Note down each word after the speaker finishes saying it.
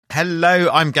Hello,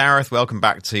 I'm Gareth. Welcome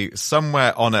back to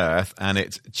Somewhere on Earth, and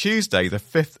it's Tuesday, the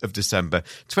 5th of December,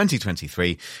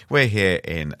 2023. We're here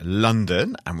in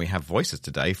London, and we have voices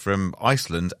today from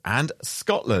Iceland and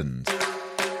Scotland.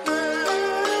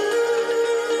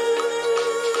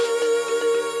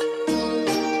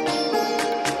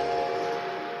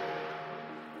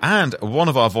 And one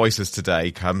of our voices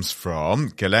today comes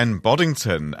from Glenn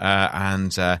Boddington,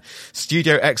 and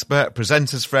studio expert,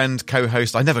 presenter's friend,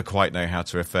 co-host. I never quite know how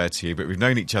to refer to you, but we've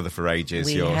known each other for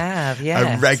ages. You're yes.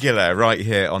 A regular right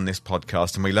here on this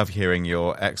podcast, and we love hearing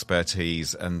your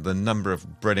expertise and the number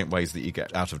of brilliant ways that you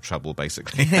get out of trouble,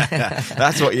 basically.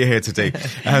 That's what you're here to do.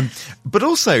 But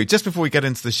also, just before we get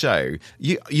into the show,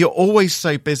 you're always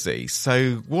so busy.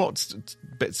 So what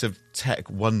bits of tech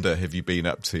wonder have you been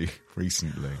up to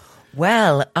recently?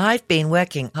 Well, I've been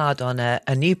working hard on a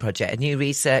new project, a new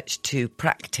research to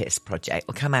practice project.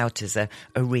 Will come out as a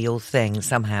real thing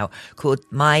somehow, called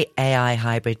My AI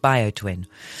Hybrid Biotwin.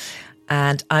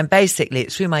 And I'm basically,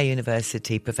 it's through my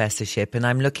university professorship, and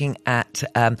I'm looking at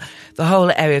the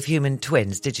whole area of human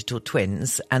twins, digital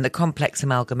twins, and the complex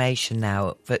amalgamation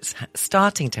now that's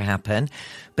starting to happen,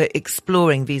 but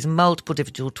exploring these multiple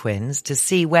digital twins to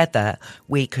see whether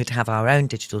we could have our own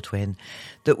digital twin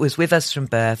that was with us from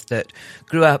birth, that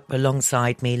grew up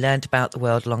alongside me, learned about the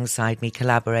world alongside me,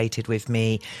 collaborated with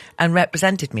me, and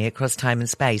represented me across time and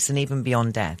space, and even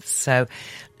beyond death. So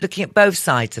looking at both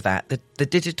sides of that, the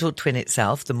digital twin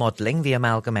itself, the modelling, the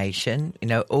amalgamation,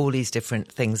 all these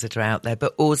different things that are out there,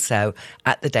 but also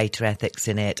at the data ethics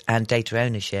in it and data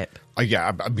ownership. Oh,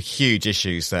 yeah, huge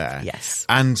issues there. Yes.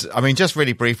 And I mean, just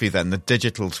really briefly then, the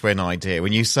digital twin idea,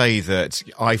 when you say that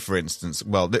for instance,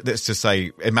 well, let's just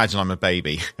say, imagine I'm a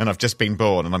baby and I've just been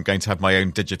born and I'm going to have my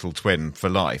own digital twin for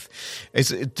life.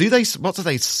 Do they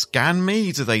scan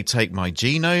me? Do they take my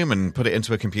genome and put it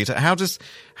into a computer? How does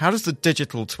the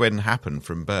digital twin happen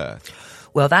from birth?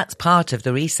 Well, that's part of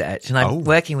the research, and I'm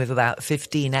working with about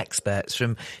 15 experts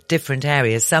from different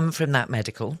areas, some from that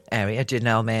medical area,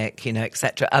 genomic,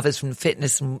 etc., others from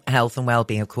fitness and health and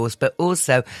well-being, of course, but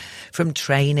also from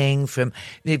training, from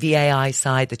the AI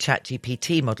side, the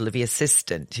ChatGPT model of the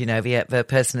assistant, the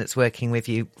person that's working with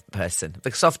you, the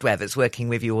software that's working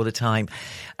with you all the time.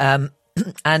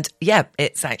 And yeah,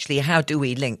 it's actually, how do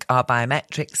we link our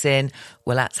biometrics in?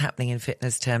 Well, that's happening in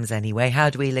fitness terms anyway. How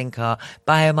do we link our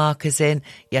biomarkers in?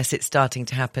 Yes, it's starting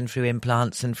to happen through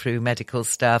implants and through medical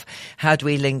stuff. How do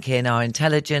we link in our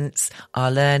intelligence, our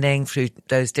learning through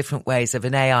those different ways of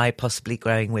an AI possibly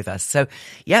growing with us? So,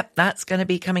 yep, that's going to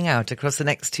be coming out across the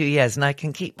next 2 years, and I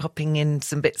can keep popping in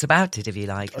some bits about it if you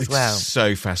like as well.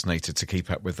 So fascinated to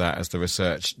keep up with that as the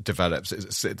research develops.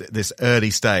 It's this early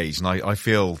stage, and I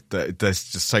feel that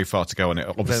there's just so far to go on it,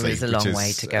 obviously. There's a long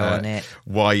way to go on it.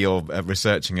 Why you're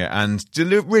researching it. And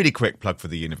do a really quick plug for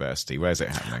the university. Where's it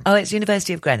happening? Oh, it's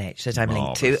University of Greenwich that I'm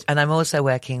linked to. And I'm also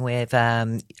working with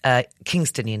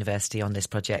Kingston University on this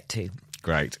project too.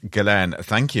 Great. Glenn,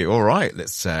 thank you. All right,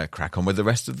 let's crack on with the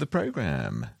rest of the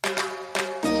programme.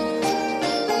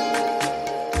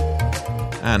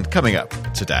 And coming up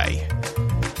today...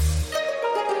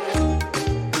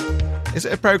 Is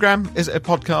it a programme? Is it a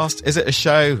podcast? Is it a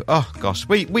show? Oh, gosh,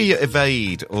 we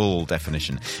evade all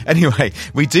definition. Anyway,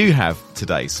 we do have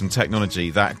today some technology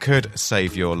that could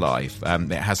save your life.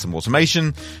 It has some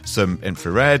automation, some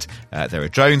infrared, there are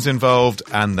drones involved,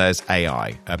 and there's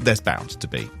AI. There's bound to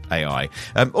be AI.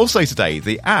 Also today,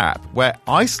 the app where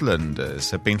Icelanders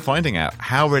have been finding out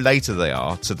how related they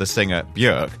are to the singer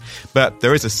Björk. But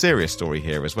there is a serious story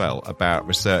here as well about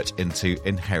research into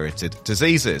inherited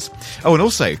diseases. Oh, and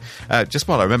also... just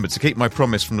while I remember to keep my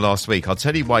promise from last week, I'll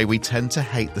tell you why we tend to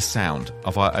hate the sound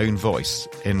of our own voice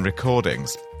in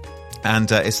recordings.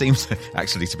 And it seems,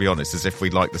 actually, to be honest, as if we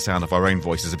liked the sound of our own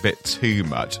voices a bit too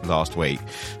much last week,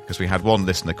 because we had one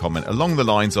listener comment along the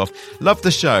lines of, "Love the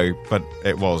show, but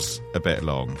it was a bit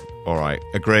long." All right,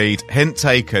 agreed. Hint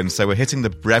taken. So we're hitting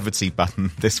the brevity button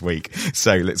this week.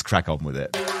 So let's crack on with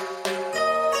it.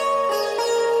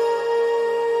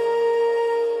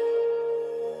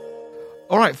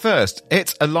 All right, first,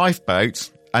 it's a lifeboat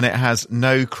and it has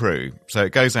no crew. So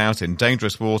it goes out in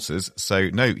dangerous waters, so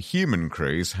no human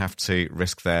crews have to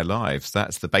risk their lives.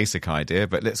 That's the basic idea,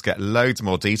 but let's get loads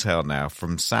more detail now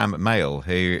from Sam Mail,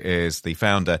 who is the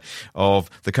founder of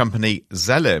the company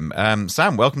Zelim.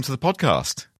 Sam, welcome to the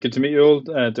podcast. Good to meet you all.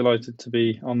 Delighted to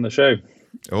be on the show.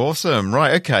 Awesome.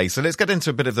 Right. Okay. So let's get into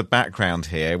a bit of the background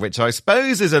here, which I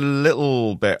suppose is a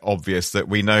little bit obvious that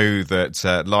we know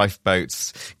that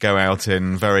lifeboats go out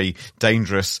in very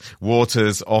dangerous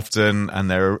waters often,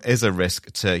 and there is a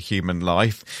risk to human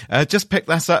life. Just pick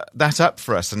that up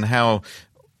for us and how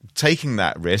taking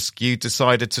that risk, you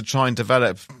decided to try and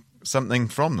develop something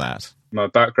from that. My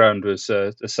background was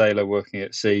a sailor working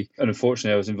at sea, and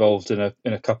unfortunately I was involved in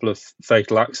a couple of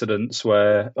fatal accidents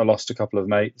where I lost a couple of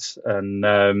mates. And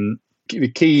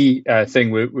the key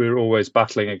thing we're always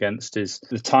battling against is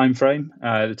the time frame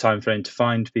to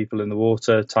find people in the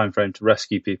water, time frame to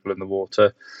rescue people in the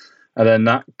water. And then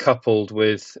that coupled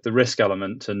with the risk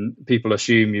element, and people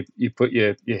assume you put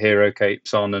your hero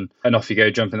capes on and off you go,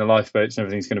 jump in the lifeboats and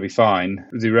everything's going to be fine.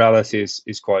 The reality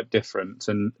is quite different.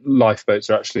 And lifeboats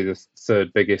are actually the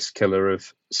third biggest killer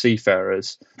of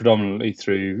seafarers, predominantly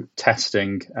through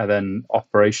testing and then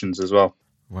operations as well.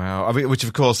 Wow. I mean, which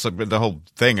of course, the whole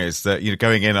thing is that you're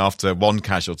going in after one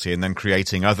casualty and then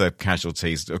creating other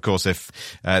casualties. Of course, if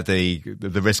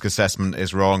the risk assessment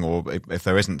is wrong, or if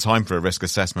there isn't time for a risk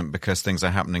assessment because things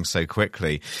are happening so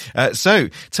quickly. So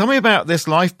tell me about this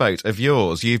lifeboat of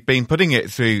yours. You've been putting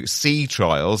it through sea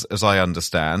trials, as I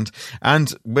understand,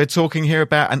 and we're talking here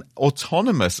about an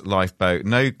autonomous lifeboat,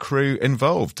 no crew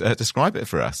involved. Describe it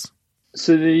for us.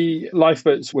 So the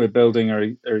lifeboats we're building are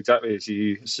exactly as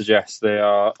you suggest. They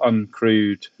are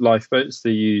uncrewed lifeboats.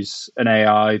 They use an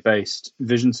AI-based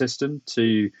vision system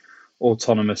to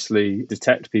autonomously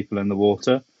detect people in the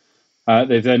water.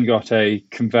 They've then got a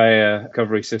conveyor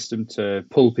recovery system to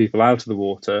pull people out of the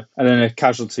water, and then a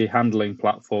casualty handling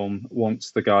platform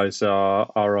once the guys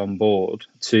are on board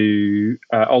to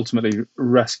ultimately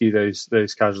rescue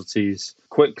those casualties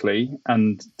quickly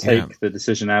and take the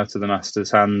decision out of the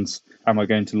master's hands. Am I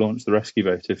going to launch the rescue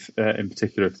boat, if in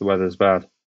particular if the weather's bad?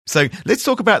 So let's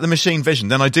talk about the machine vision.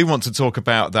 Then I do want to talk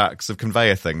about that sort of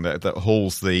conveyor thing that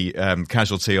hauls the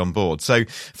casualty on board. So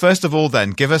first of all, then,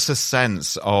 give us a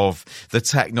sense of the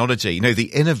technology,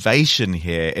 the innovation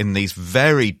here in these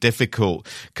very difficult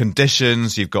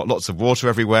conditions. You've got lots of water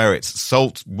everywhere. It's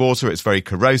salt water. It's very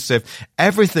corrosive.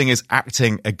 Everything is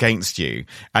acting against you.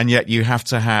 And yet you have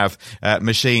to have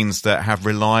machines that have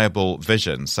reliable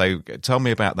vision. So tell me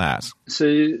about that. So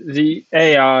the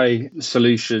AI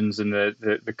solutions and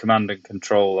the command and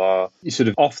control are sort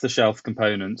of off-the-shelf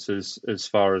components as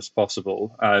far as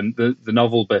possible. And the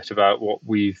novel bit about what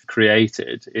we've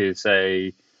created is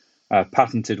a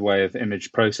patented way of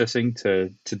image processing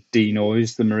to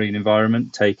denoise the marine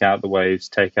environment, take out the waves,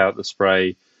 take out the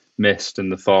spray, mist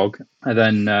and the fog, and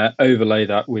then overlay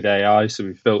that with AI. So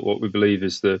we've built what we believe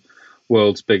is the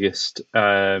world's biggest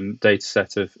data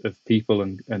set of people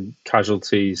and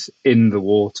casualties in the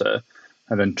water,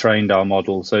 and then trained our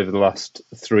models over the last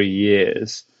 3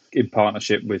 years in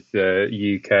partnership with the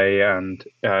UK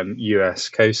and US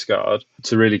Coast Guard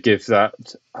to really give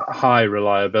that high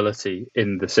reliability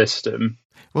in the system.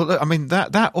 Well, look, I mean,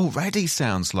 that already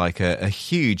sounds like a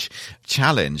huge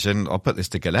challenge. And I'll put this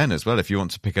to Ghislaine as well, if you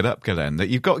want to pick it up, Ghislaine, that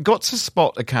you've got to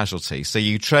spot a casualty. So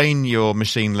you train your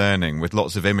machine learning with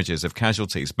lots of images of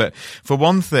casualties. But for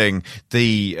one thing,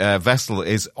 the vessel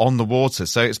is on the water.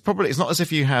 So it's not as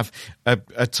if you have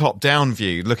a top-down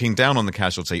view looking down on the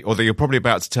casualty, although you're probably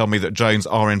about to tell me that drones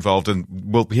are involved, and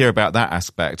we'll hear about that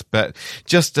aspect. But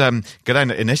just,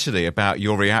 Ghislaine, initially about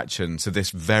your reaction to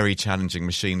this very challenging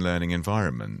machine learning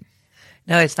environment.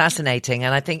 No, it's fascinating.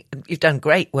 And I think you've done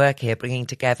great work here bringing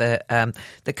together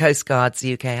the Coast Guards,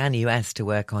 UK and US to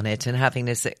work on it, and having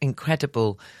this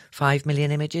incredible 5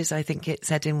 million images, I think it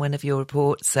said in one of your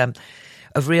reports,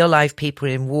 of real life people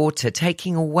in water,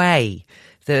 taking away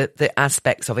the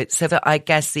aspects of it so that I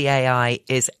guess the AI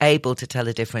is able to tell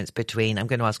the difference between, I'm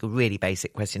going to ask a really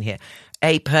basic question here,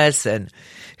 a person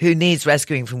who needs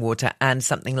rescuing from water and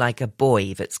something like a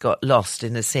buoy that's got lost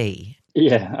in the sea.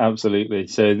 Yeah, absolutely.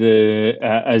 So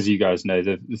as you guys know,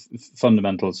 the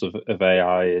fundamentals of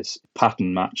AI is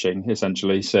pattern matching,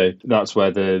 essentially. So that's where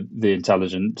the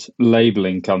intelligent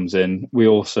labeling comes in. We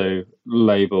also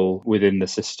label within the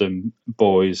system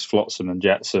buoys, flotsam and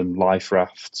jetsam, life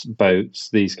rafts, boats,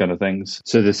 these kind of things.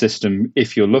 So the system,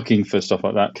 if you're looking for stuff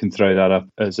like that, can throw that up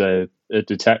as a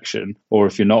detection, or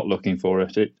if you're not looking for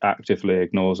it, it actively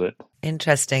ignores it.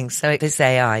 Interesting. So this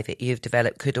AI that you've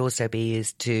developed could also be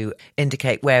used to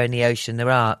indicate where in the ocean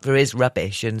there is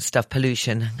rubbish and stuff,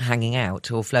 pollution hanging out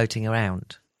or floating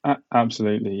around.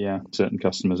 Absolutely, yeah. Certain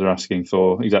customers are asking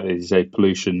for, exactly as you say,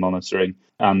 pollution monitoring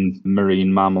and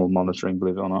marine mammal monitoring,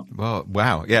 believe it or not. Well,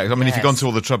 wow. Yeah, I mean, If you've gone to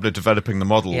all the trouble of developing the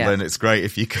model, then it's great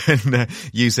if you can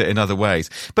use it in other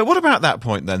ways. But what about that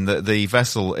point then, that the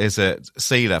vessel is at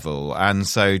sea level, and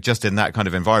so just in that kind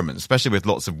of environment, especially with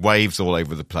lots of waves all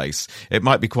over the place, it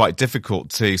might be quite difficult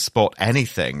to spot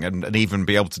anything and even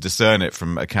be able to discern it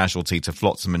from a casualty to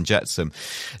flotsam and jetsam.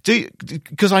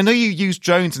 Because I know you use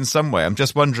drones in some way. I'm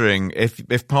just wondering, wondering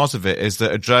if part of it is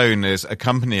that a drone is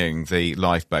accompanying the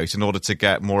lifeboat in order to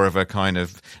get more of a kind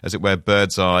of, as it were,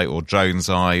 bird's eye or drone's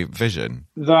eye vision.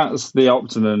 That's the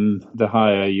optimum. The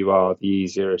higher you are, the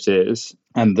easier it is.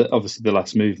 And obviously the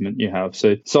less movement you have.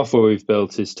 So software we've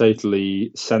built is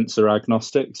totally sensor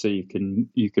agnostic, so you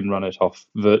can run it off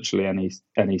virtually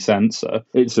any sensor.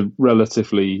 It's a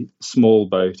relatively small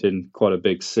boat in quite a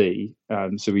big sea,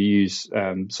 so we use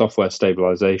software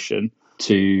stabilization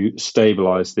to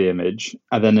stabilize the image,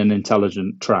 and then an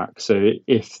intelligent track. So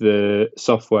if the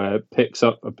software picks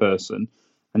up a person,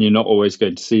 and you're not always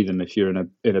going to see them if you're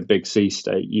in a big sea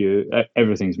state,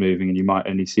 everything's moving, and you might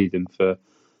only see them for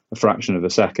a fraction of a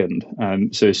second.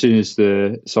 So as soon as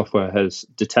the software has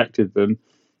detected them,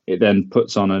 it then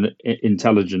puts on an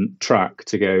intelligent track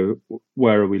to go,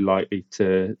 where are we likely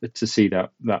to see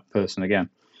that person again?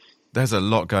 There's a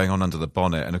lot going on under the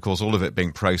bonnet, and of course all of it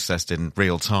being processed in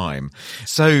real time.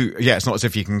 So yeah, it's not as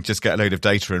if you can just get a load of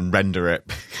data and render it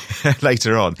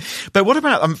later on. But what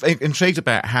about, I'm intrigued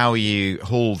about how you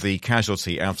haul the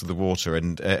casualty out of the water.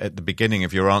 And at the beginning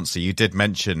of your answer, you did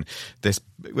mention this,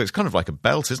 it's kind of like a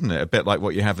belt, isn't it? A bit like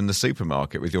what you have in the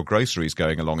supermarket with your groceries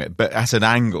going along it, but at an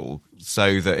angle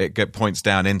so that it points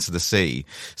down into the sea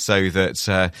so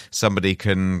that somebody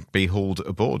can be hauled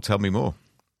aboard. Tell me more.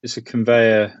 It's a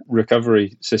conveyor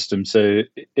recovery system, so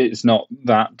it's not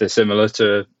that dissimilar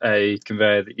to a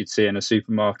conveyor that you'd see in a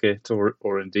supermarket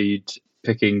or indeed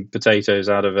picking potatoes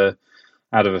out of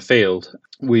a field.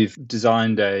 We've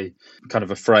designed a kind of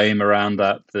a frame around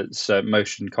that's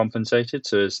motion compensated.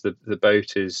 So as the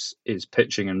boat is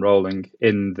pitching and rolling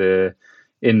in the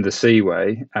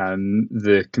seaway,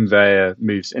 the conveyor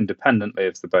moves independently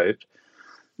of the boat.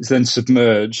 It's then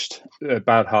submerged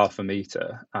about half a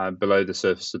metre below the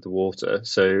surface of the water.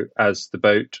 So as the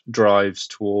boat drives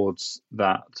towards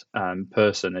that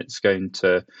person, it's going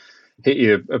to hit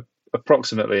you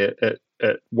approximately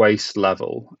at waist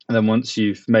level. And then once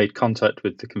you've made contact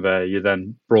with the conveyor, you're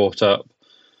then brought up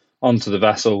onto the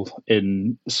vessel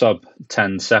in sub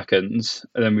 10 seconds.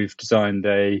 And then we've designed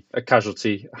a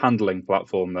casualty handling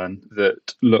platform then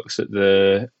that looks at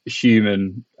the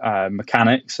human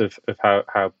mechanics of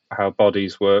how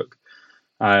bodies work,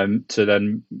 to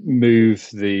then move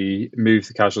the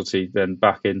casualty then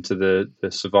back into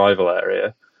the survival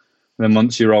area. And then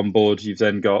once you're on board, you've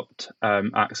then got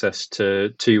access to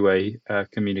two-way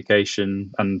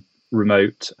communication and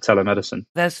remote telemedicine.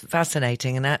 That's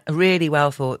fascinating and really well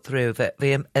thought through.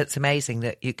 It's amazing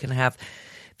that you can have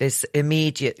this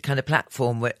immediate kind of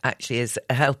platform where actually is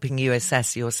helping you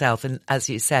assess yourself. And as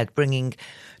you said, bringing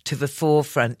to the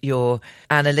forefront your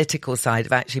analytical side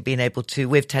of actually being able to,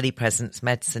 with telepresence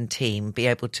medicine team, be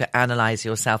able to analyse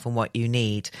yourself and what you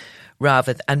need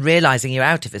and realising you're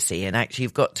out of the sea and actually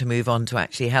you've got to move on to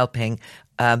actually helping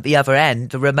the other end,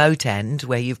 the remote end,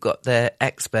 where you've got the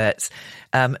experts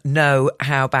know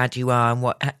how bad you are and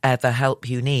whatever help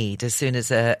you need as soon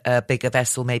as a bigger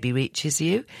vessel maybe reaches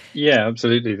you. Yeah,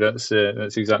 absolutely. That's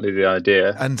exactly the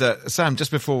idea. And Sam,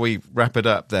 just before we wrap it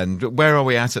up then, where are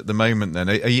we at the moment then?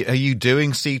 Are you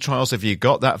doing sea trials? Have you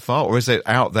got that far? Or is it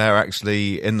out there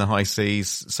actually in the high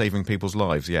seas saving people's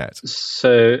lives yet?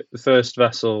 So the first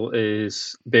vessel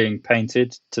is being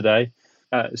painted today.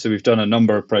 So we've done a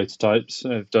number of prototypes.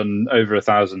 I've done over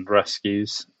 1,000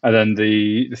 rescues. And then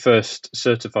the first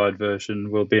certified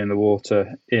version will be in the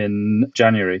water in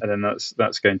January. And then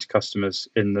that's going to customers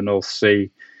in the North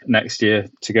Sea next year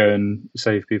to go and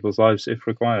save people's lives if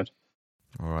required.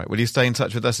 All right. Will you stay in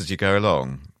touch with us as you go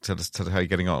along? Tell us how you're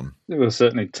getting on. We'll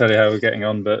certainly tell you how we're getting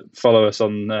on, but follow us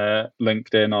on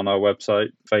LinkedIn, on our website,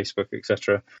 Facebook,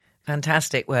 etc.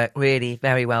 Fantastic work, really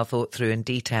very well thought through and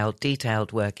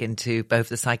detailed work into both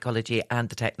the psychology and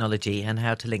the technology and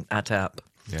how to link that up.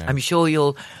 Yeah. I'm sure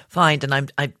you'll find,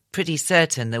 and I'm pretty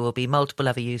certain there will be multiple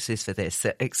other uses for this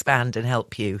that expand and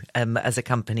help you as a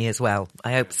company as well.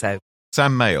 I hope so.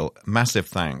 Sam Mail, massive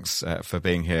thanks for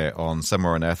being here on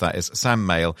Somewhere on Earth. That is Sam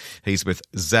Mail. He's with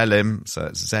Zelim, so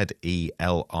it's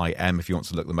Zelim if you want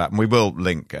to look them up. And we will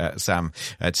link Sam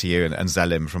to you and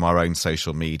Zelim from our own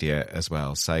social media as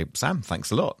well. So, Sam,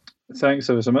 thanks a lot. Thanks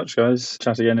ever so much, guys.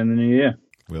 Chat again in the new year.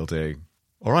 Will do.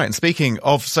 All right, and speaking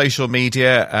of social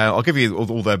media, I'll give you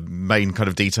all the main kind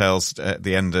of details at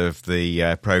the end of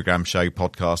the program, show,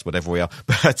 podcast, whatever we are.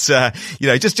 But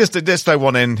just throw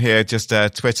one in here, just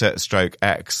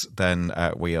Twitter/X. Then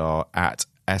we are at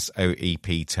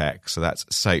SOEP Tech, so that's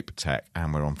Soap Tech,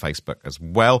 and we're on Facebook as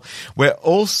well. We're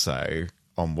also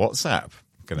on WhatsApp.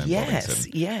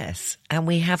 Yes, and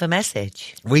we have a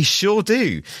message. We sure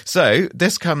do. So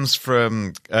this comes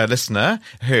from a listener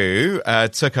who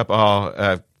took up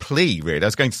our plea, really. I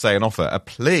was going to say an offer, a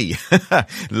plea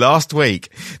last week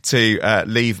to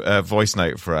leave a voice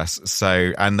note for us.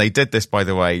 So, and they did this, by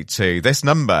the way, to this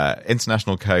number,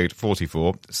 international code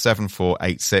 44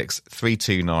 7486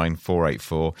 329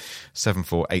 484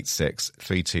 7486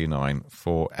 329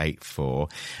 484.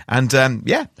 And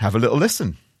have a little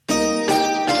listen.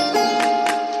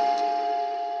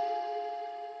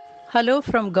 Hello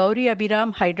from Gauri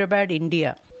Abhiram, Hyderabad,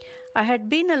 India. I had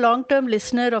been a long-term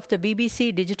listener of the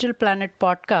BBC Digital Planet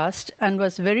podcast and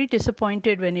was very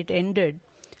disappointed when it ended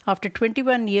after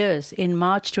 21 years in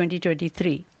March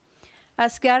 2023.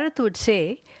 As Gareth would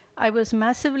say, I was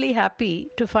massively happy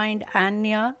to find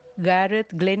Anya,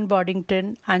 Gareth, Glenn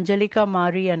Boddington, Angelica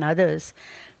Mari and others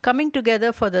coming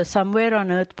together for the Somewhere on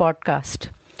Earth podcast.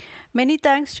 Many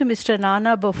thanks to Mr.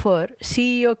 Nana Buffer,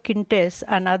 CEO Quintes,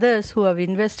 and others who have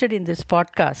invested in this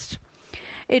podcast.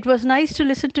 It was nice to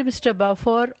listen to Mr.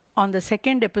 Buffer on the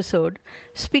second episode,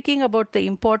 speaking about the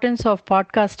importance of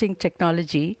podcasting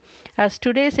technology as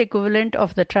today's equivalent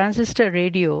of the transistor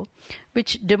radio,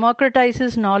 which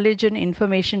democratizes knowledge and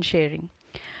information sharing.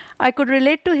 I could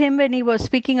relate to him when he was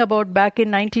speaking about back in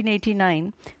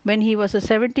 1989, when he was a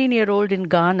 17-year-old in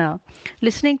Ghana,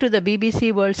 listening to the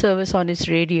BBC World Service on his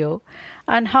radio,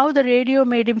 and how the radio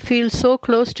made him feel so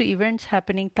close to events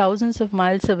happening thousands of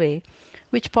miles away,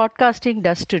 which podcasting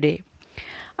does today.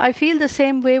 I feel the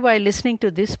same way while listening to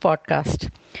this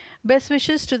podcast. Best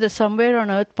wishes to the Somewhere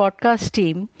on Earth podcast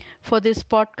team for this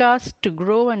podcast to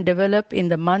grow and develop in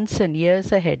the months and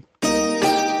years ahead.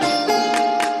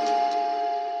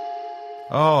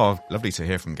 Oh, lovely to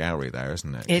hear from Gowrie there,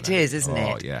 isn't it? It is, isn't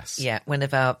it? Oh, yes. Yeah, one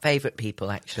of our favourite people,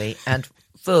 actually, and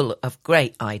full of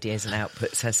great ideas and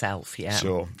outputs herself, yeah.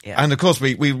 Sure. Yeah. And of course,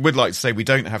 we would like to say we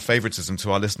don't have favouritism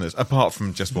to our listeners, apart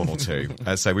from just one or two.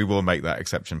 So we will make that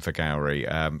exception for Gowrie.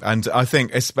 And I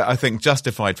think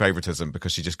justified favouritism,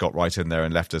 because she just got right in there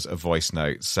and left us a voice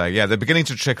note. So yeah, they're beginning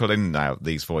to trickle in now,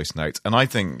 these voice notes. And I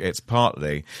think it's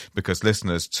partly because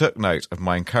listeners took note of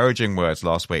my encouraging words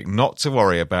last week, not to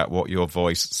worry about what your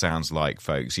voice sounds like,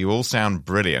 folks. You all sound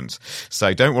brilliant.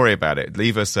 So don't worry about it.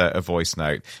 Leave us a voice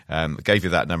note. Gave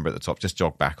you that number at the top. Just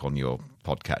jog back on your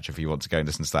podcatcher if you want to go and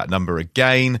listen to that number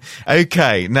again.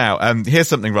 Okay, now here's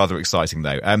something rather exciting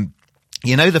though.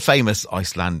 You know the famous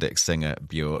Icelandic singer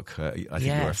Björk? I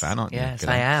think you're a fan, aren't you? Yes,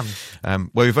 I am.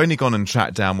 Well, we've only gone and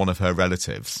tracked down one of her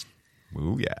relatives.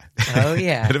 Ooh, yeah. Oh,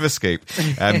 yeah. Bit of a scoop.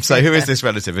 So who is this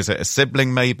relative? Is it a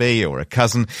sibling maybe, or a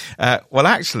cousin? Well,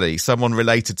 actually, someone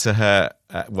related to her,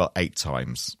 8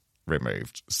 times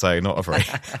removed. So not very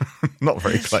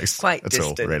close Quite at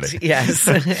distant, all, really. Yes.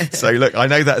 So look, I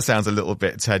know that sounds a little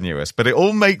bit tenuous, but it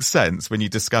all makes sense when you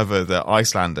discover that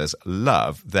Icelanders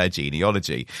love their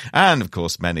genealogy. And of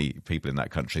course, many people in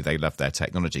that country, they love their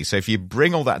technology. So if you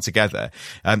bring all that together,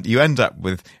 you end up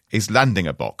with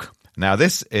Íslendingabók. Now,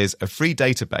 this is a free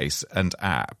database and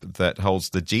app that holds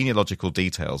the genealogical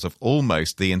details of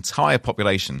almost the entire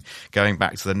population going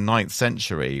back to the 9th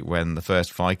century when the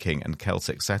first Viking and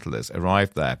Celtic settlers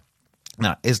arrived there.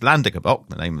 Now, Íslendingabók,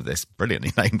 the name of this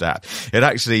brilliantly named app, it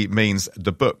actually means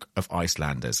the Book of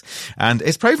Icelanders. And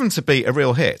it's proven to be a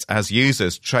real hit as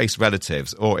users trace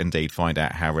relatives or indeed find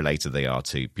out how related they are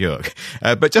to Björk.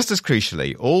 But just as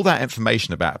crucially, all that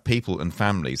information about people and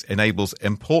families enables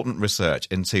important research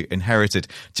into inherited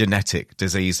genetic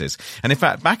diseases. And in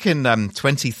fact, back in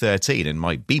 2013, in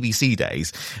my BBC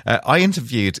days, I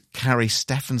interviewed Carrie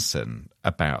Stephenson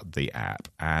about the app,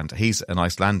 and he's an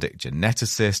Icelandic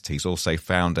geneticist. He's also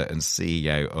founder and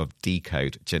CEO of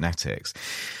Decode Genetics.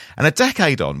 And a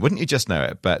decade on, wouldn't you just know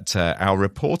it, but our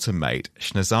reporter mate,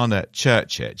 Snezana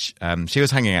Čurčić, she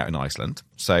was hanging out in Iceland,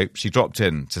 so she dropped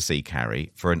in to see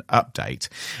Carrie for an update.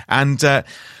 And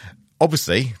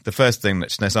obviously, the first thing that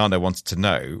Snezana wanted to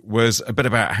know was a bit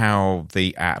about how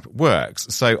the app works.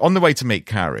 So on the way to meet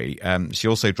Carrie, she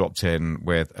also dropped in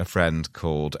with a friend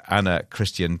called Anna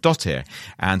Kristjandóttir,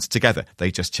 and together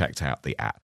they just checked out the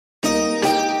app.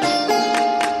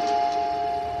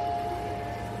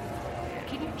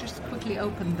 Can you just quickly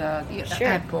open the Sure.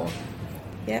 app?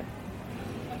 Yep.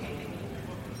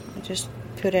 I just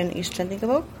put in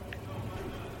Íslendingabók.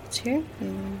 It's here.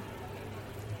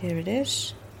 Here it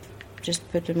is. Just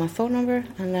put in my phone number,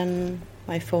 and then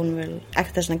my phone will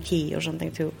act as a key or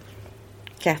something to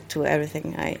get to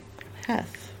everything I have.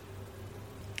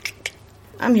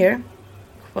 I'm here.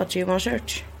 What do you want to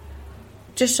search?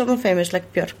 Just someone famous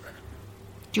like Björk.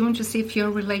 Do you want to see if you're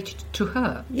related to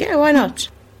her? Yeah, why not?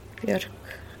 Björk.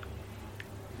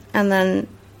 And then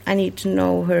I need to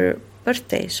know her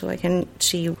birthday so I can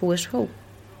see who is who.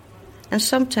 And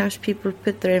sometimes people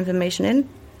put their information in,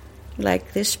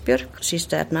 like this Björk. She's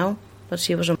dead now. but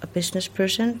she was a business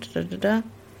person.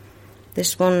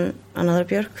 This one, another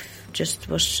Björk, just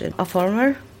was a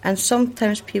farmer. And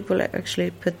sometimes people actually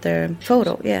put their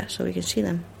photo, so we can see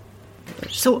them.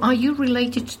 So are you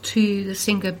related to the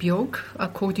singer Björk,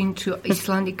 according to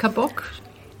Icelandica book?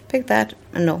 Pick that.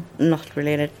 No, not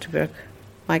related to Björk.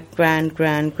 My grandfather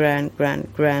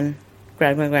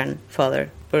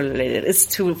were related. It's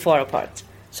too far apart.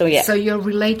 So yeah. So you're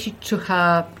related to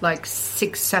her like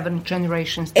 6-7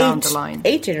 generations down the line?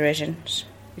 8 generations.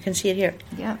 You can see it here.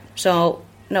 Yeah. So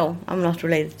no, I'm not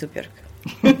related to Björk.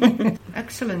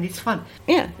 Excellent, it's fun.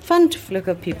 Yeah, fun to look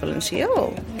at people and see,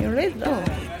 oh, you're related, oh.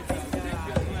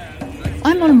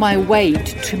 I'm on my way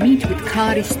to meet with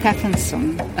Kari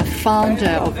Stephenson, a founder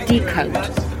of Decode,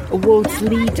 a world's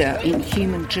leader in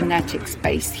human genetics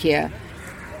based here.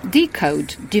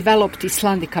 Decode developed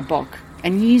Icelandica bock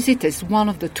and use it as one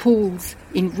of the tools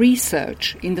in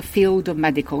research in the field of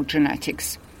medical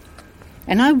genetics.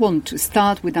 And I want to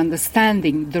start with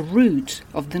understanding the root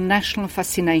of the national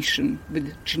fascination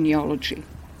with genealogy.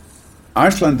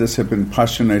 Icelanders have been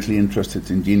passionately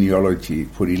interested in genealogy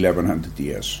for 1100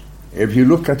 years. If you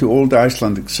look at the old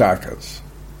Icelandic sagas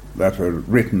that were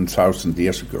written 1,000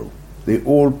 years ago, they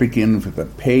all begin with a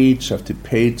page after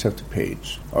page after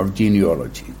page of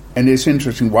genealogy. And it's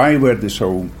interesting, why were they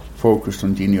so focused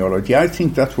on genealogy? I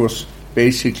think that was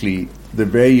basically the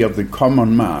way of the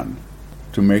common man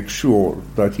to make sure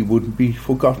that he wouldn't be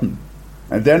forgotten.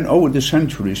 And then over the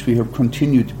centuries we have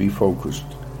continued to be focused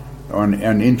on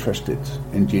and interested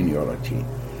in genealogy.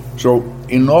 So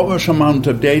enormous amount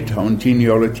of data on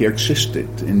genealogy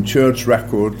existed in church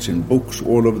records, in books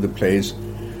all over the place.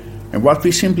 And what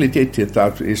we simply did is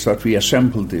that we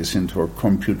assembled this into a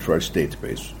computerized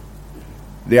database.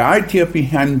 The idea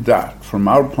behind that, from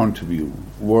our point of view,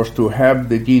 was to have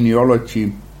the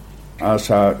genealogy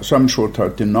as some sort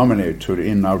of denominator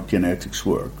in our genetics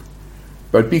work.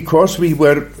 But because we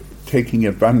were taking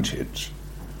advantage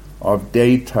of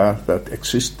data that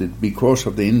existed because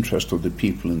of the interest of the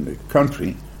people in the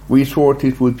country, we thought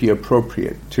it would be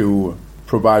appropriate to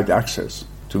provide access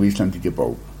to Icelandica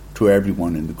bók to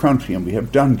everyone in the country, and we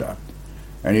have done that.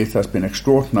 And it has been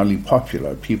extraordinarily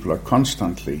popular. People are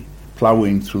constantly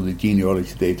plowing through the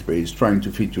genealogy database, trying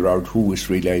to figure out who is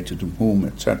related to whom,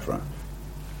 etc.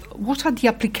 What are the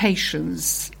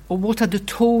applications or what are the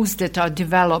tools that are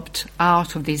developed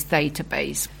out of this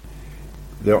database?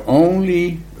 The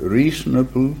only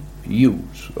reasonable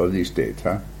use of this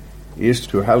data is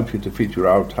to help you to figure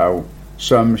out how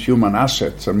some human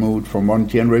assets are moved from one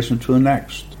generation to the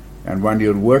next. And when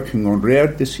you're working on rare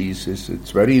diseases,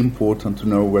 it's very important to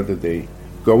know whether they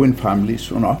go in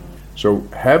families or not. So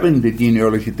having the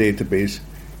genealogy database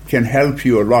can help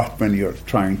you a lot when you're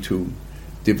trying to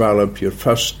develop your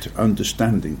first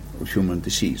understanding of human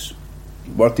disease.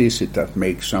 What is it that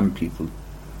makes some people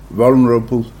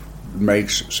vulnerable,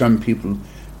 makes some people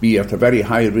be at a very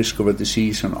high risk of a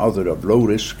disease and other of low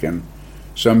risk, and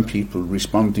some people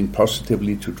responding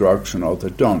positively to drugs and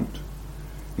others don't?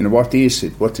 You know, what is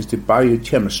it? What is the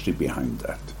biochemistry behind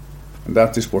that? And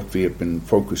that is what we have been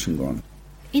focusing on.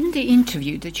 In the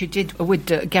interview that you did with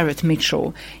Garrett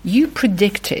Mitchell, you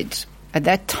predicted at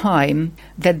that time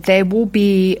that there will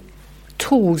be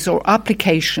tools or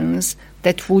applications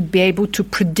that would be able to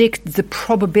predict the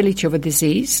probability of a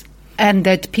disease and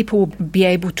that people will be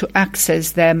able to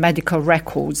access their medical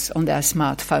records on their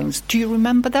smartphones. Do you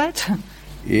remember that?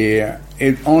 Yeah,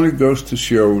 it only goes to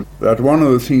show that one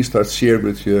of the things that's shared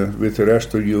with the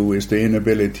rest of you is the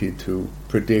inability to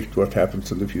predict what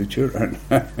happens in the future, and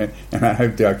I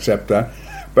have to accept that.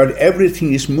 But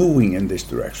everything is moving in this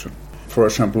direction. For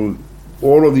example,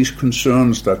 all of these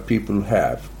concerns that people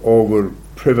have over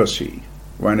privacy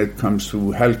when it comes to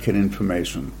healthcare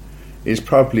information is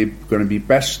probably going to be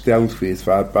best dealt with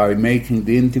by making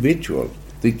the individual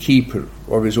the keeper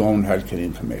of his own healthcare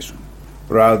information,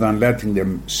 rather than letting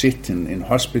them sit in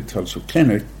hospitals or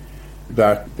clinics,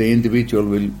 that the individual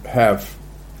will have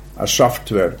a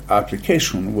software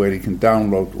application where he can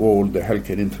download all the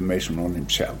healthcare information on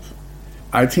himself.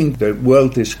 I think the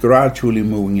world is gradually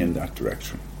moving in that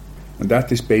direction. And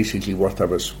that is basically what I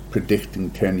was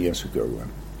predicting 10 years ago.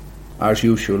 And as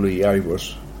usually, I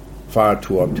was far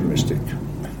too optimistic.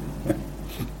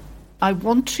 I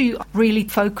want to really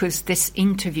focus this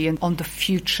interview on the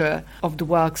future of the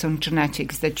works on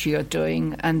genetics that you are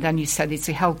doing. And then you said it's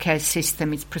a healthcare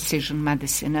system, it's precision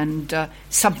medicine, and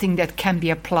something that can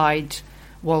be applied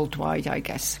worldwide, I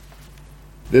guess.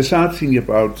 The sad thing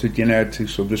about the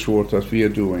genetics of the sort that we are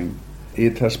doing,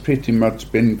 it has pretty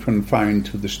much been confined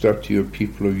to the study of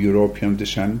people of European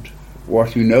descent.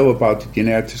 What you know about the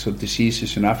genetics of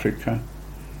diseases in Africa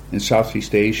in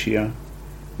Southeast Asia,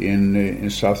 in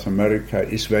South America,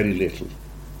 is very little.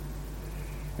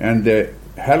 And the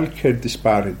healthcare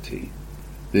disparity,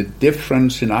 the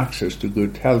difference in access to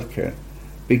good healthcare,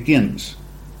 begins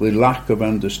with lack of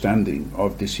understanding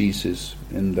of diseases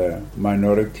in the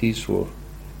minorities or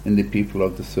in the people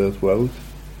of the third world.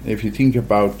 If you think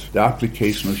about the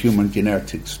application of human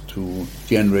genetics to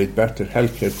generate better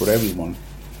healthcare for everyone,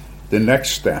 the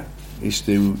next step is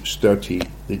to study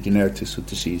the genetics of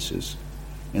diseases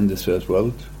in the third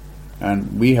world.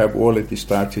 And we have already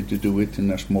started to do it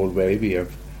in a small way. We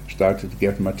have started to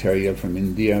get material from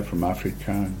India, from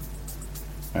Africa,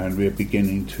 and we're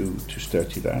beginning to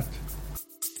study that.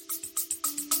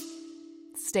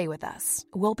 Stay with us.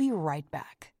 We'll be right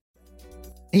back.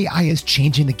 AI is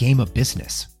changing the game of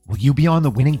business. Will you be on the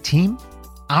winning team?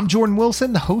 I'm Jordan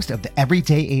Wilson, the host of the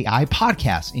Everyday AI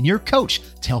podcast, and your coach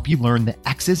to help you learn the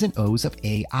X's and O's of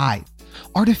AI.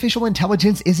 Artificial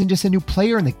intelligence isn't just a new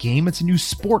player in the game, it's a new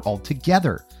sport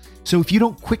altogether. So if you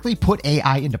don't quickly put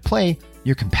AI into play,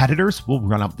 your competitors will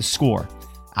run up the score.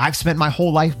 I've spent my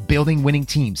whole life building winning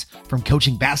teams, from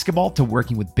coaching basketball to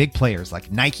working with big players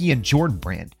like Nike and Jordan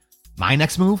Brand. My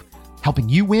next move? Helping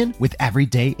you win with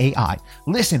Everyday AI.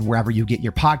 Listen wherever you get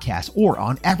your podcasts or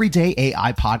on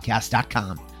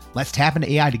everydayaipodcast.com. Let's tap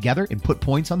into AI together and put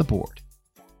points on the board.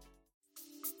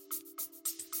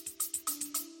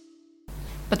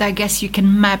 But I guess you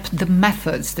can map the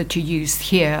methods that you use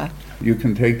here. You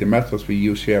can take the methods we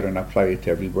use here and apply it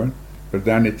everywhere, but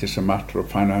then it is a matter of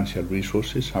financial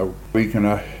resources, how we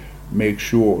can make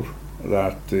sure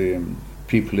that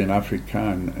people in Africa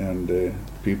and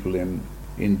people in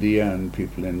India and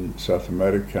people in South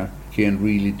America can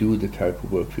really do the type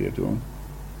of work we are doing.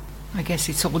 I guess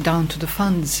it's all down to the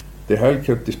funds. The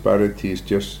healthcare disparity is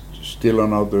just still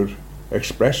another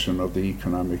expression of the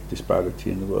economic disparity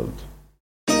in the world.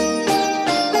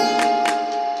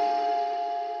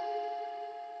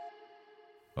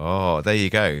 Oh, there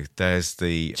you go. There's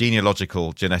the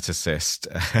genealogical geneticist,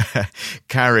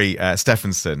 Kari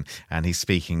Stephenson, and he's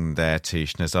speaking there to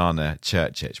Snezana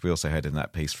Churchic. We also heard in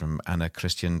that piece from Anna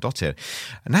Christian Dottir.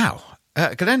 Now,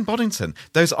 Glenn Boddington,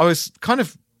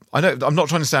 I know I'm not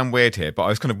trying to sound weird here, but I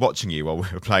was kind of watching you while we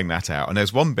were playing that out. And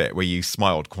there's one bit where you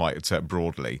smiled quite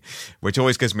broadly, which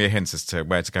always gives me a hint as to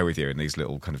where to go with you in these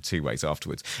little kind of two ways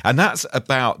afterwards. And that's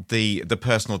about the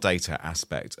personal data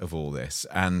aspect of all this.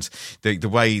 And the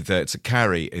way that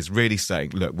Kari is really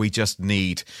saying, look, we just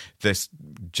need this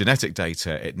genetic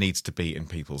data. It needs to be in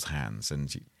people's hands.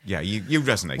 And yeah, you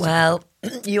resonate. Well,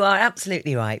 you are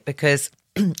absolutely right, because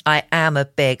I am a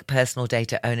big personal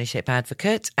data ownership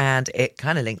advocate, and it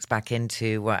kind of links back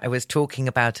into what I was talking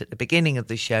about at the beginning of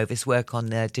the show, this work on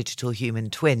the digital human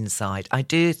twin side. I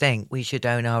do think we should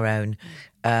own our own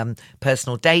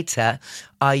personal data,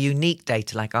 our unique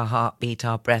data, like our heartbeat,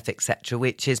 our breath, etc.,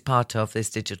 which is part of this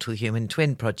digital human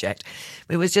twin project.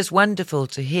 It was just wonderful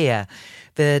to hear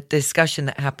the discussion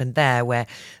that happened there, where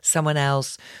someone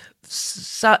else,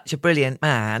 such a brilliant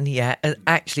man, has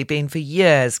actually been for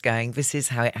years going, this is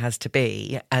how it has to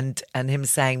be, and him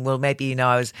saying, well, maybe,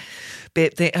 I was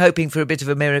hoping for a bit of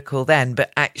a miracle then,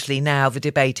 but actually now the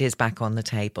debate is back on the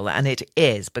table, and it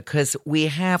is, because we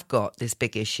have got this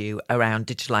big issue around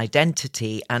digital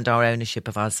identity and our ownership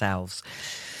of ourselves.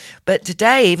 But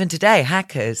even today,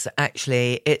 hackers,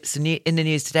 actually, it's in the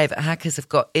news today that hackers have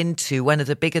got into one of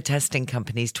the bigger testing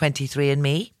companies,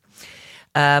 23andMe.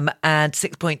 And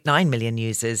 6.9 million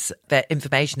users, their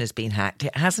information has been hacked.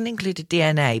 It hasn't included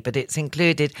DNA, but it's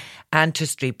included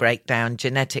ancestry breakdown,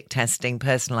 genetic testing,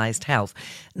 personalised health.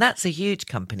 And that's a huge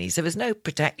company, so there's no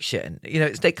protection.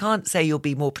 They can't say you'll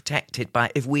be more protected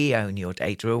if we own your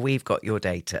data or we've got your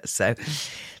data. So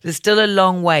there's still a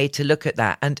long way to look at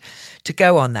that and to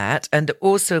go on that. And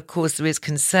also, of course, there is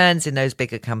concerns in those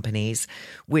bigger companies,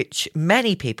 which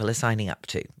many people are signing up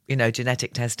to.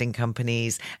 Genetic testing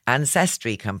companies,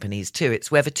 ancestry companies too.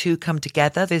 It's where the two come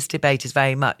together. This debate is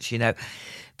very much,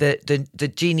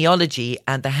 the genealogy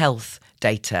and the health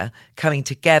data coming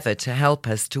together to help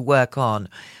us to work on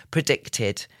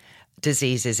predicted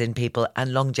diseases in people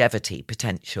and longevity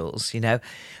potentials,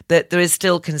 But there is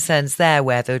still concerns there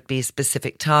where there would be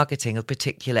specific targeting of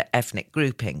particular ethnic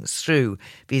groupings through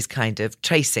these kind of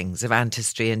tracings of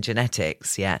ancestry and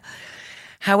genetics,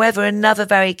 However, another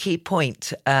very key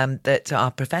point that our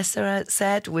professor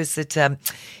said was that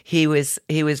he was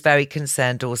very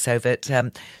concerned also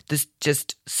that there's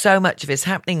just so much of this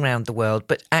happening around the world,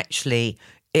 but actually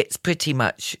it's pretty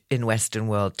much in Western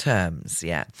world terms,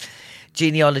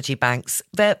 genealogy banks.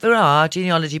 There are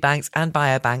genealogy banks and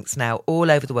biobanks now all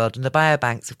over the world. And the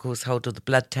biobanks, of course, hold all the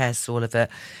blood tests, all of the,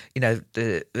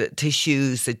 the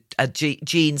tissues, the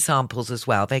gene samples as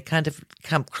well. They kind of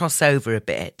cross over a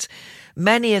bit.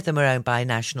 Many of them are owned by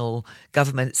national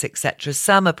governments, etc.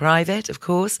 Some are private, of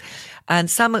course, and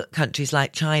some countries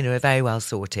like China are very well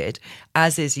sorted,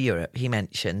 as is Europe. He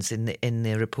mentions in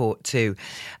the report too,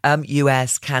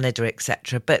 US, Canada,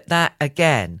 etc. But that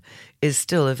again is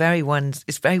still it's very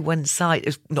one-sided.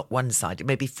 It's not one-sided,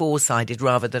 maybe four-sided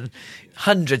rather than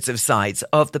hundreds of sides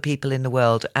of the people in the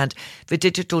world. And the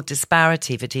digital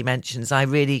disparity that he mentions, I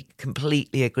really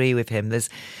completely agree with him. There's,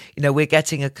 we're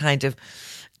getting a kind of,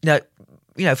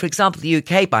 for example, the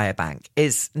UK biobank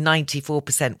is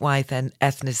 94% white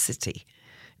ethnicity.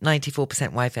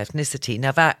 94% white ethnicity.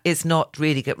 Now, that is not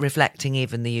really reflecting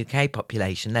even the UK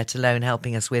population, let alone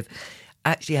helping us with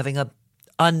actually having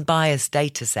unbiased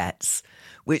data sets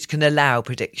which can allow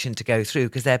prediction to go through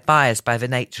because they're biased by the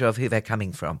nature of who they're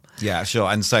coming from. Yeah, sure.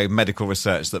 And so medical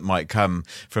research that might come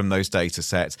from those data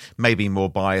sets may be more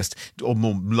biased or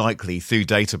more likely through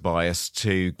data bias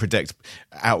to predict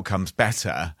outcomes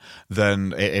better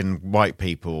than in white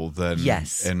people than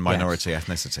in minority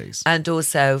ethnicities. And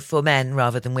also for men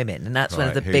rather than women. And that's one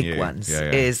of the big ones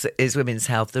is women's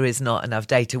health. There is not enough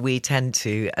data. We tend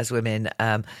to, as women,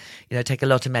 take a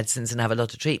lot of medicines and have a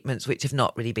lot of treatments which have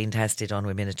not really been tested on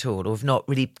women at all, or have not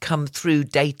really come through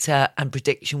data and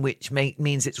prediction, which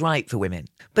means it's right for women.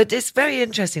 But it's very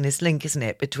interesting, this link, isn't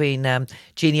it, between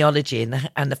genealogy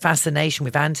and the fascination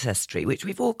with ancestry, which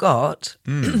we've all got.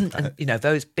 And,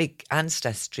 those big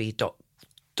ancestry dot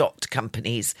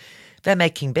companies, they're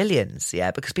making billions,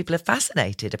 because people are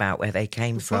fascinated about where they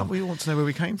came from. We want to know where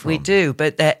we came from. We do,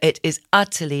 but it is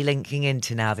utterly linking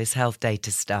into now this health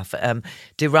data stuff,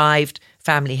 derived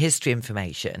family history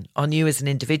information on you as an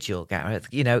individual, Gareth,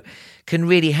 can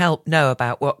really help know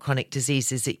about what chronic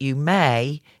diseases that you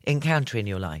may encounter in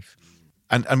your life.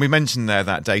 And we mentioned there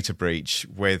that data breach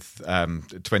with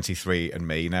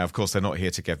 23andMe. Now, of course, they're not here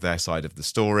to give their side of the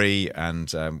story,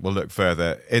 and we'll look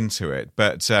further into it.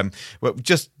 But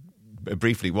just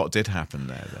briefly, what did happen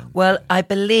there then? Well, I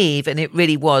believe, and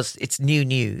it's new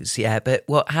news, but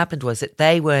what happened was that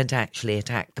they weren't actually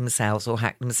attacked themselves or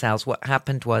hacked themselves. What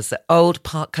happened was that old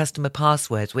customer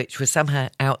passwords, which were somehow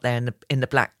out there in the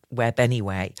black web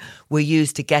anyway, were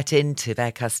used to get into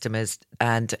their customers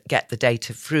and get the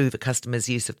data through the customer's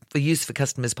use for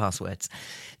customers' passwords.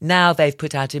 Now they've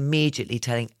put out immediately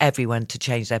telling everyone to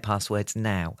change their passwords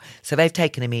now. So they've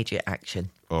taken immediate action.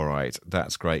 All right,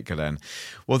 that's great, Ghislaine.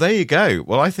 Well, there you go.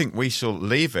 Well, I think we shall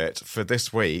leave it for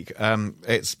this week.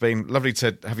 It's been lovely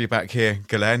to have you back here,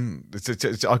 Ghislaine.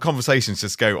 Our conversations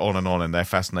just go on and they're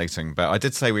fascinating. But I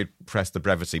did say we'd press the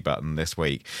brevity button this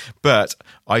week. But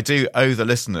I do owe the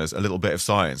listeners a little bit of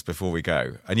science before we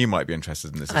go. And you might be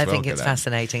interested in this as well, I think it's Ghislaine.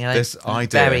 Fascinating. This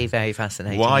idea, very, very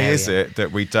fascinating. Why is it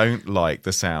that we don't like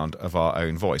the sound of our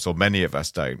own voice, or many of us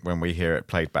don't, when we hear it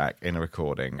played back in a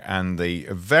recording? And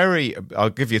I'll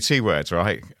give you two words,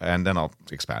 right? And then I'll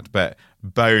expand. But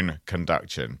bone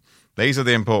conduction. These are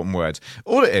the important words.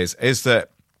 All it is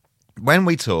that when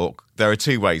we talk, there are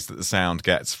two ways that the sound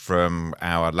gets from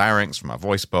our larynx, from our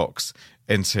voice box,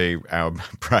 into our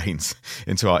brains,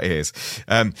 into our ears.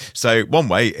 So one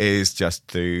way is just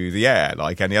through the air,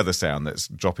 like any other sound that's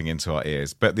dropping into our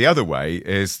ears. But the other way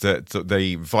is that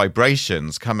the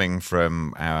vibrations coming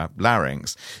from our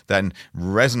larynx then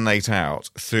resonate out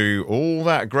through all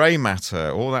that grey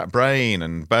matter, all that brain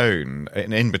and bone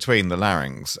in between the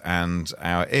larynx and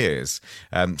our ears.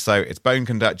 So it's bone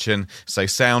conduction. So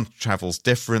sound travels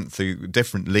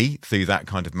differently through that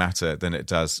kind of matter than it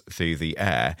does through the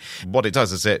air. What it does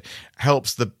is it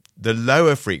helps the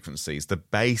lower frequencies, the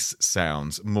bass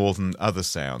sounds, more than other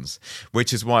sounds,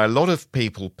 which is why a lot of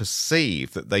people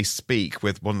perceive that they speak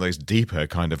with one of those deeper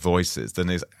kind of voices than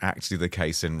is actually the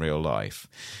case in real life.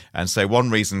 And so one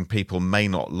reason people may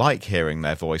not like hearing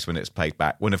their voice when it's played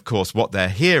back, when of course what they're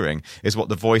hearing is what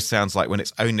the voice sounds like when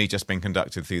it's only just been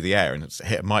conducted through the air and it's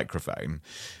hit a microphone.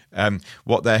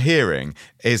 What they're hearing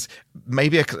is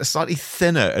maybe a slightly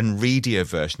thinner and reedier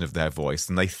version of their voice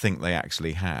than they think they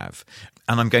actually have.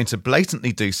 And I'm going to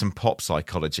blatantly do some pop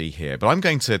psychology here, but I'm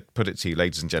going to put it to you,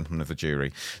 ladies and gentlemen of the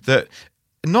jury, that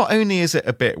not only is it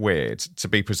a bit weird to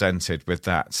be presented with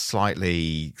that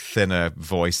slightly thinner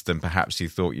voice than perhaps you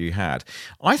thought you had,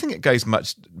 I think it goes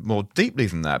much more deeply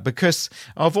than that, because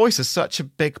our voice is such a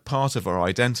big part of our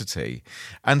identity.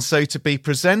 And so to be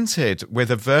presented with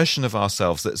a version of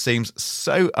ourselves that seems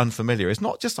so unfamiliar is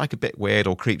not just like a bit weird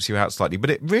or creeps you out slightly,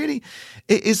 but it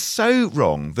is so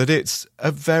wrong that it's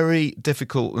a very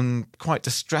difficult and quite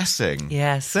distressing thing.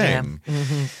 Yeah.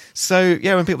 Mm-hmm. So,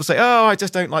 when people say, oh, I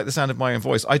just don't like the sound of my own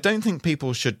voice, I don't think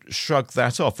people should shrug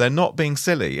that off. They're not being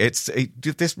silly. It's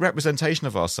this representation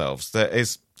of ourselves that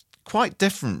is quite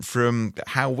different from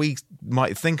how we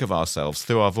might think of ourselves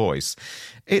through our voice.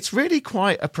 It's really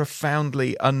quite a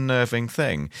profoundly unnerving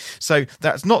thing. So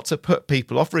that's not to put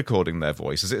people off recording their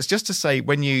voices. It's just to say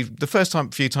the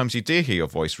few times you do hear your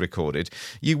voice recorded,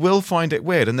 you will find it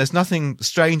weird. And there's nothing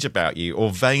strange about you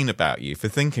or vain about you for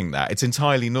thinking that. It's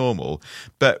entirely normal.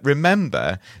 But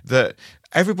remember that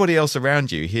everybody else around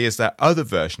you hears that other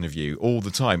version of you all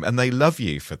the time, and they love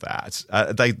you for that.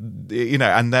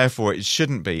 And therefore it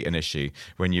shouldn't be an issue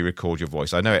when you record your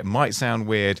voice. I know it might sound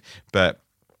weird, but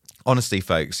honestly,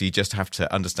 folks, you just have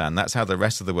to understand that's how the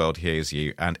rest of the world hears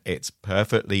you, and it's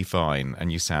perfectly fine,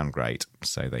 and you sound great.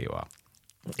 So there you are.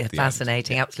 Yeah,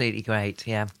 fascinating. Yeah. Absolutely great.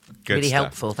 Yeah. Good really stuff.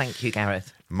 Helpful. Thank you,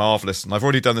 Gareth. Marvellous. And I've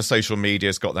already done the social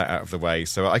medias, got that out of the way.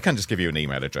 So I can just give you an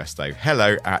email address, though.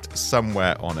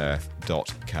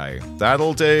 hello@somewhereonearth.co.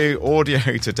 That'll do.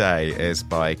 Audio today is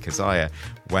by Keziah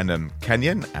Wenham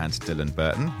Kenyon and Dylan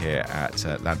Burton here at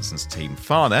Lanson's Team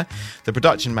Farner. The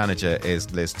production manager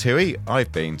is Liz Toohey.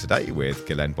 I've been today with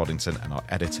Ghislaine Boddington, and our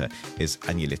editor is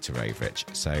Anya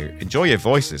Literovich. So enjoy your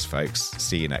voices, folks.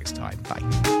 See you next time. Bye.